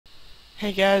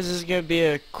Hey guys, this is gonna be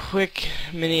a quick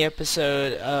mini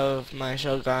episode of my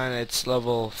Shogun. It's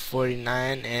level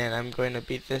 49 and I'm going to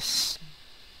beat this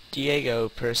Diego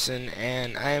person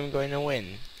and I am going to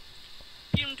win.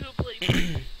 Beat him to a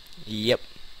plate. Yep.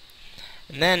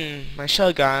 And then my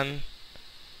Shogun,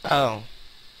 oh,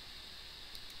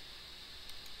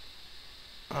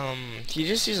 he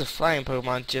just used a flying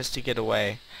Pokemon just to get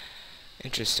away.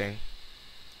 Interesting.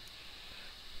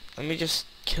 Let me just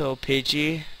kill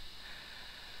Pidgey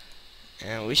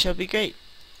and we shall be great.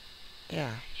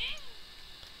 Yeah.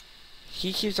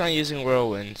 He keeps on using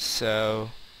Whirlwind, so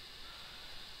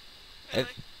Really?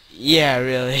 yeah,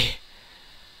 really.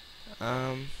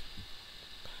 Oh,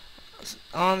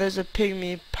 there's a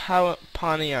pygmy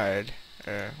Pawniard,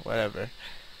 or whatever.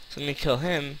 So let me kill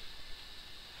him.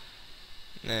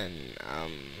 Then,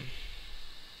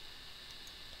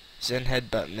 Zen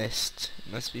Headbutt missed.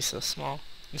 It must be so small.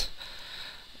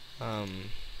 um,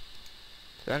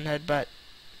 Zen Headbutt.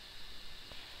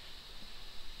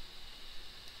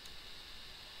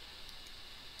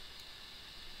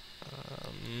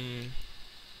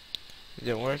 It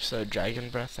didn't work, so Dragon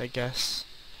Breath, I guess.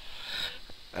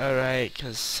 Alright,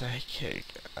 cause Psychic.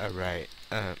 Alright,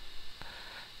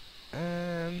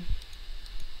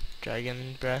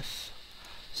 Dragon Breath.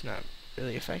 It's not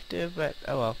really effective, but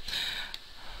oh well.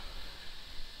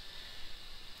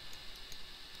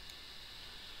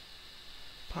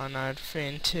 Pawniard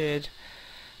fainted.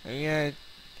 I'm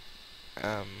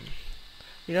gonna,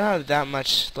 we don't have that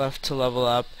much left to level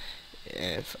up.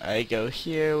 If I go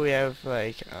here, we have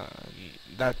like,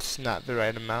 that's not the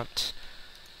right amount.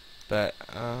 But,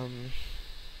 yeah,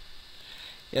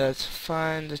 let's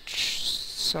find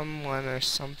someone or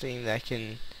something that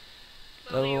can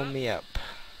level me up.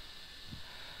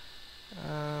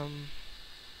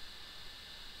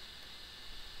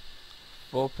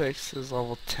 Vulpix is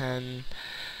level 10.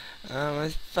 I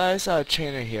thought I saw a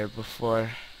trainer here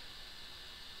before.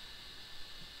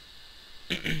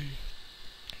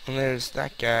 And there's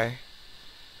that guy.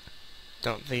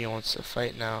 Don't think he wants to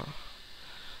fight now.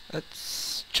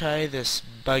 Let's try this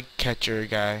bug catcher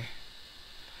guy.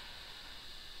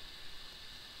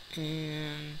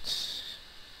 And let's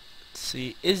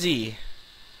see, Izzy.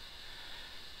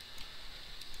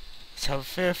 Let's have a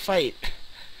fair fight.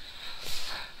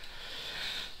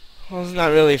 Well, it's not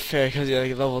really fair because you're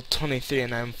like level 23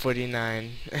 and I'm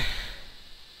 49.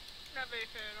 Not very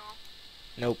fair at all.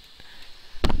 Nope.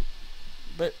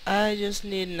 But I just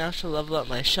need enough to level up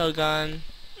my Shogun.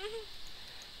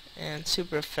 And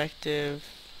super effective.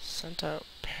 Sent out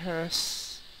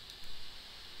Paris.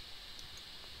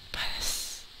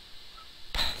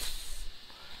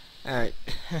 Alright.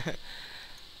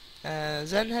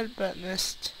 Zen Headbutt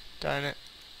missed. Darn it.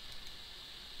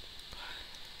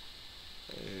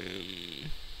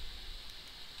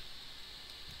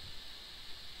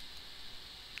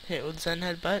 Hit with Zen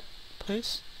Headbutt,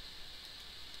 please.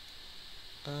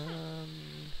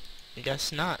 I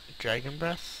guess not. Dragon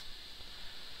Breath.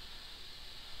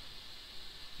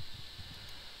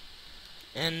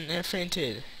 And it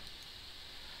fainted.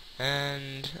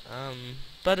 And,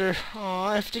 Butter. Aw,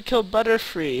 I have to kill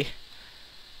Butterfree.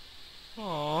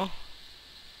 Aw.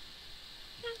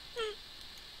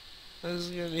 This is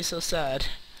gonna be so sad.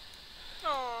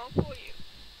 Aw, poor you.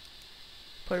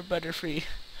 Poor Butterfree.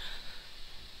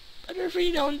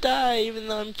 Butterfree, don't die, even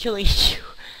though I'm killing you.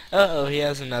 Uh-oh, he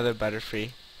has another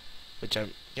Butterfree, which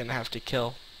I'm gonna have to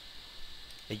kill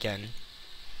again.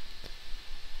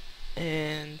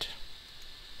 And,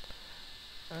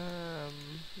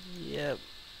 yep.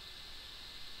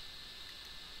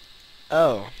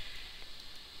 Oh.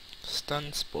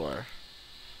 Stun Spore.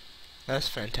 That's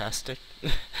fantastic.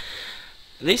 At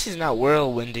least he's not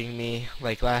whirlwinding me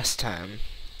like last time.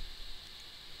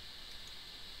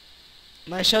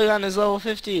 My Shogun is level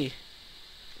 50.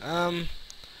 Learn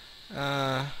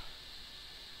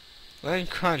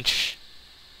Crunch.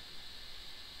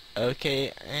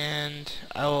 Okay, and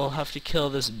I will have to kill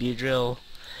this Beedrill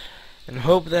and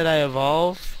hope that I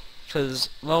evolve, because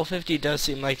level 50 does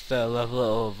seem like the level it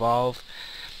will evolve,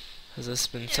 because it's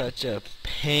been such a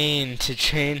pain to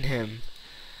train him.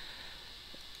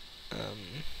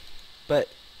 But,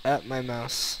 my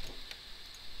mouse.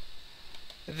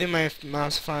 I think my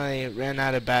mouse finally ran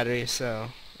out of battery,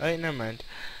 so... Oh, wait, never mind.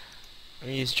 I'm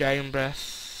gonna use Dragon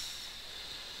Breath.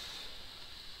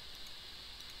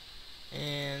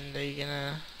 And are you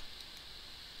gonna...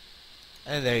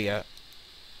 Oh, there you go.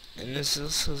 And this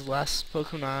is his last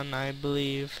Pokemon, I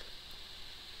believe.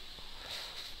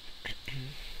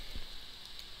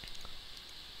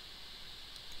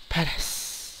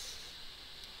 Paris.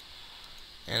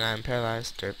 And I'm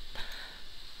paralyzed. Derp.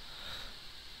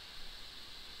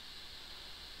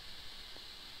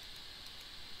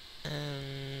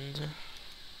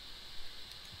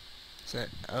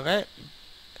 Okay.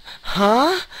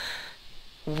 Huh?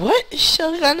 What?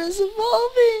 Shogun is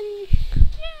evolving!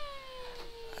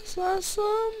 That's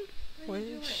awesome!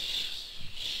 Wait.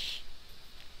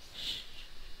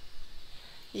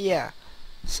 Yeah.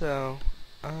 So,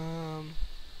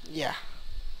 yeah.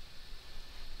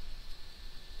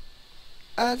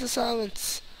 It's a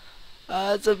Salamence.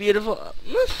 It's a beautiful...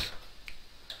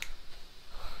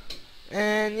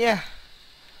 And yeah.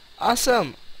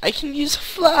 Awesome! I can use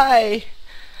fly!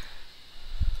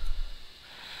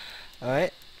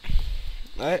 Alright.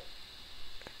 Alright.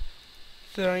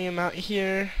 Throwing him out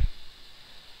here.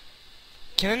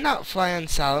 Can I not fly on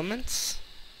Salamence?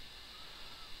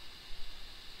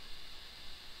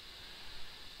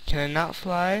 Can I not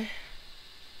fly?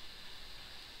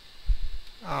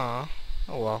 Aw.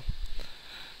 Oh well.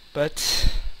 But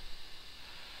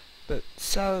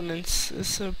Salamence is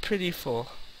so prettyful.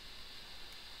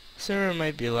 Server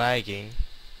might be lagging.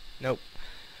 Nope.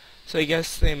 So I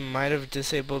guess they might have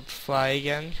disabled fly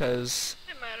again, cause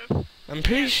It might have. I'm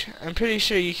pretty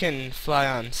sure you can fly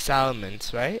on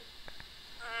Salamence, right?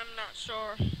 I'm not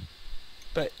sure.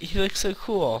 But he looks so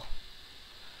cool.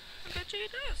 I bet you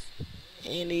it does.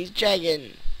 And he's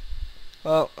dragon.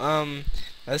 Well,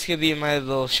 that's gonna be my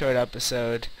little short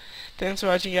episode. Thanks for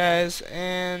watching, guys,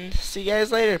 and see you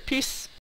guys later. Peace.